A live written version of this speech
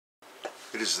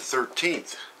It is the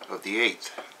 13th of the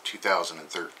 8th,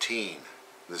 2013.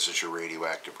 This is your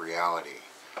radioactive reality.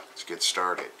 Let's get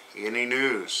started. ENA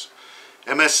News.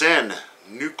 MSN.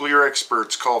 Nuclear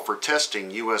experts call for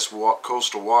testing U.S.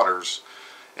 coastal waters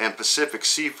and Pacific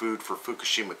seafood for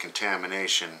Fukushima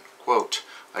contamination. Quote,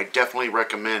 I definitely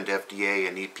recommend FDA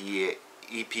and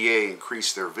EPA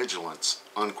increase their vigilance,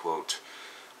 unquote.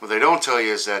 What they don't tell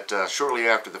you is that shortly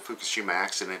after the Fukushima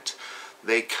accident,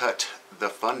 they cut the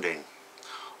funding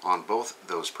on both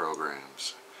those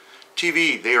programs.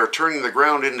 TV, they are turning the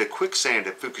ground into quicksand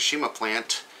at Fukushima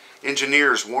plant.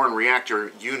 Engineers warn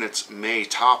reactor units may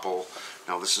topple.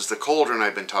 Now this is the cauldron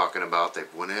I've been talking about. They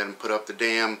went ahead and put up the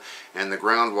dam and the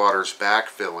groundwater's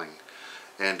backfilling.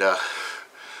 And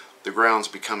the ground's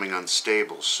becoming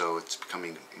unstable, so it's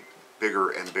becoming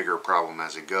bigger and bigger problem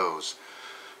as it goes.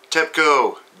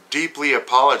 TEPCO deeply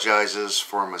apologizes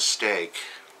for a mistake.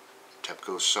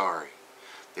 TEPCO's sorry.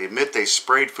 They admit they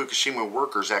sprayed Fukushima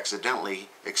workers accidentally,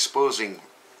 exposing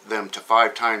them to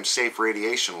 5 times safe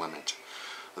radiation limit.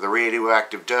 The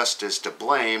radioactive dust is to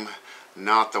blame,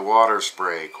 not the water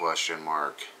spray, question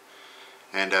mark.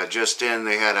 And just in,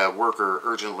 they had a worker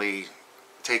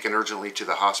taken urgently to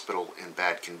the hospital in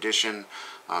bad condition,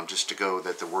 just to go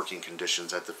that the working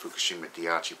conditions at the Fukushima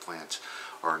Daiichi plant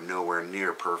are nowhere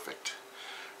near perfect.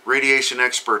 Radiation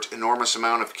expert, enormous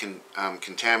amount of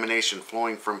contamination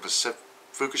flowing from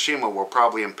Fukushima will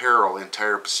probably imperil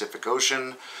entire Pacific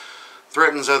Ocean.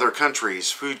 Threatens other countries.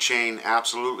 Food chain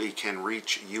absolutely can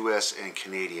reach U.S. and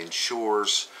Canadian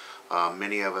shores.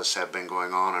 Many of us have been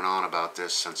going on and on about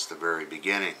this since the very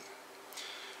beginning.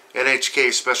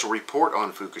 NHK special report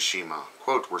on Fukushima.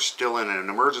 Quote, we're still in an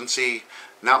emergency.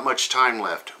 Not much time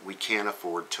left. We can't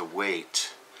afford to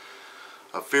wait.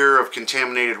 A fear of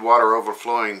contaminated water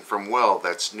overflowing from well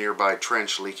that's nearby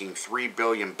trench leaking 3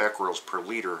 billion becquerels per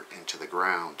liter into the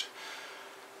ground.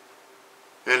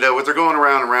 And what they're going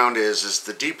around is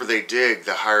the deeper they dig,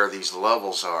 the higher these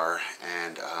levels are,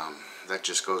 and that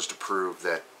just goes to prove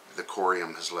that the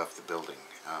corium has left the building.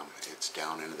 It's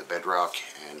down into the bedrock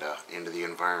and into the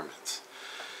environment.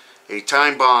 A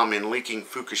time bomb in leaking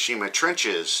Fukushima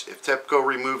trenches. If TEPCO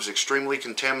removes extremely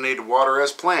contaminated water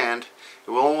as planned, it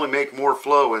will only make more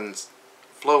flow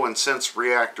and since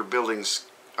reactor buildings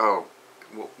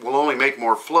will only make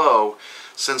more flow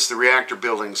since the reactor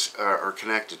buildings are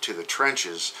connected to the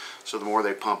trenches. So the more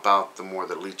they pump out, the more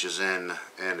that leaches in,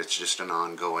 and it's just an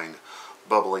ongoing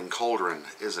bubbling cauldron,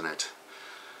 isn't it?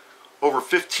 Over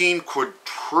 15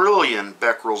 quadrillion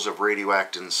becquerels of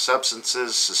radioactive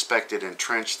substances suspected in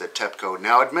trench that TEPCO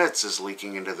now admits is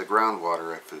leaking into the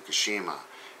groundwater at Fukushima.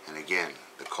 And again,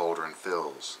 the cauldron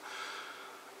fills.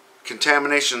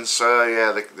 Contaminations,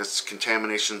 this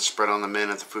contamination spread on the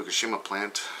men at the Fukushima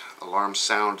plant. Alarm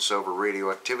sounds over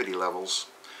radioactivity levels.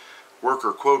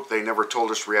 Worker, quote, they never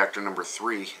told us reactor number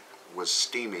 3 was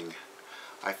steaming.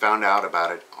 I found out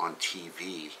about it on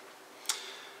TV.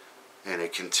 And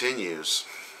it continues.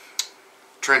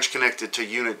 Trench connected to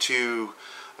Unit 2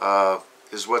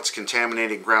 is what's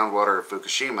contaminating groundwater at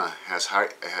Fukushima.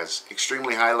 Has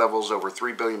extremely high levels, over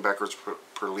 3 billion becquerels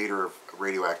per liter of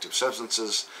radioactive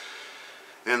substances.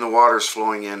 And the water's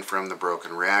flowing in from the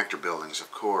broken reactor buildings,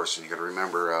 of course. And you got to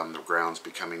remember, the ground's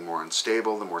becoming more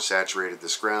unstable the more saturated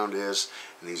this ground is.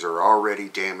 And these are already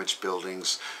damaged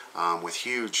buildings with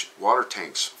huge water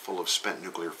tanks full of spent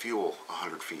nuclear fuel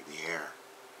 100 feet in the air.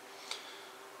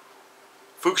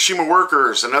 Fukushima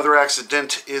workers, another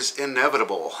accident is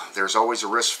inevitable. There's always a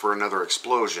risk for another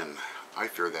explosion. I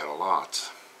fear that a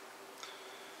lot.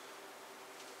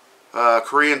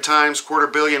 Korean Times,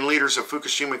 250 million liters of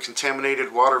Fukushima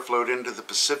contaminated water flowed into the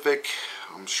Pacific.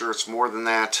 I'm sure it's more than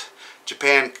that.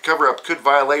 Japan cover-up could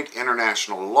violate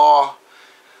international law.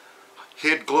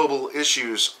 Hid global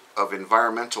issues of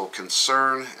environmental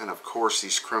concern. And of course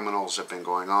these criminals have been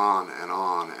going on and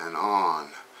on and on.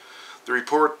 The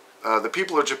report, the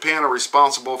people of Japan are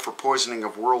responsible for poisoning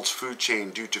of world's food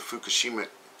chain due to Fukushima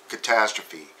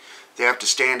catastrophe. They have to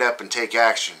stand up and take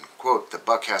action. Quote, the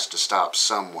buck has to stop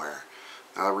somewhere.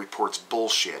 Now the report's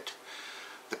bullshit.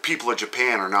 The people of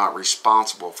Japan are not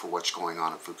responsible for what's going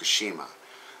on at Fukushima.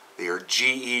 They are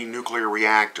GE nuclear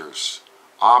reactors,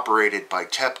 operated by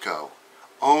TEPCO,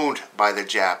 owned by the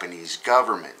Japanese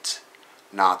government,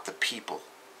 not the people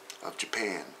of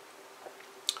Japan.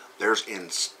 This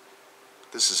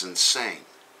is insane.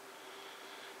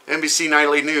 NBC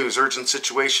Nightly News, urgent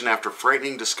situation after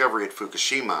frightening discovery at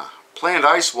Fukushima. Planned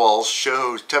ice walls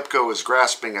show TEPCO is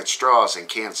grasping at straws and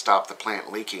can't stop the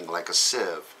plant leaking like a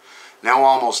sieve. Now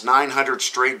almost 900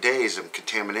 straight days of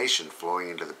contamination flowing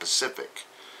into the Pacific.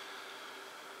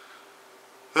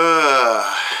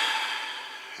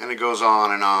 and it goes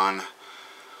on and on.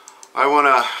 I want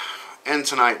to end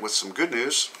tonight with some good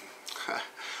news.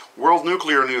 World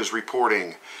Nuclear News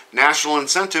reporting national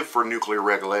incentive for nuclear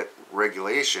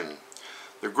regulation.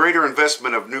 The greater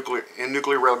investment of nuclear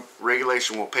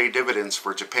regulation will pay dividends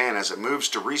for Japan as it moves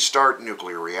to restart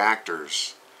nuclear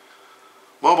reactors.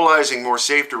 Mobilizing more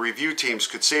safety review teams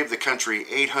could save the country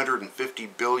 850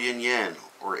 billion yen,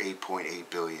 or 8.8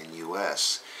 billion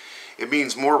US. It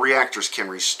means more reactors can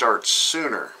restart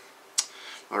sooner.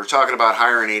 They're talking about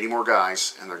hiring 80 more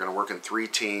guys, and they're going to work in 3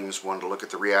 teams, one to look at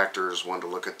the reactors, one to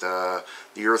look at the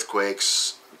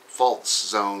earthquakes, fault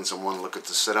zones, and one to look at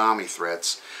the tsunami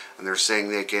threats. And they're saying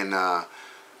they can,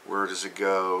 where does it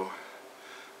go?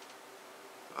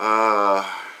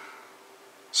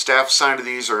 Staff assigned to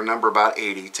these are a number about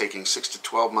 80, taking 6 to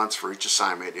 12 months for each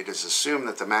assignment. It is assumed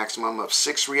that the maximum of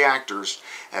 6 reactors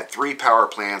at 3 power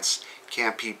plants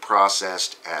can't be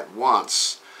processed at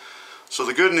once. So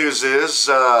the good news is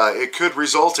it could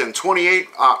result in 28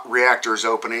 reactors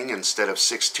opening instead of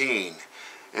 16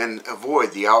 and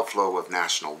avoid the outflow of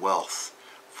national wealth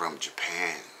from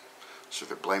Japan. So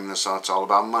they're blaming this on, it's all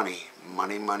about money.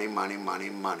 Money, money, money, money,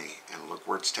 money. And look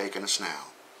where it's taken us now.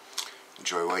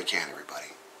 Enjoy while you can, everybody.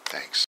 Thanks.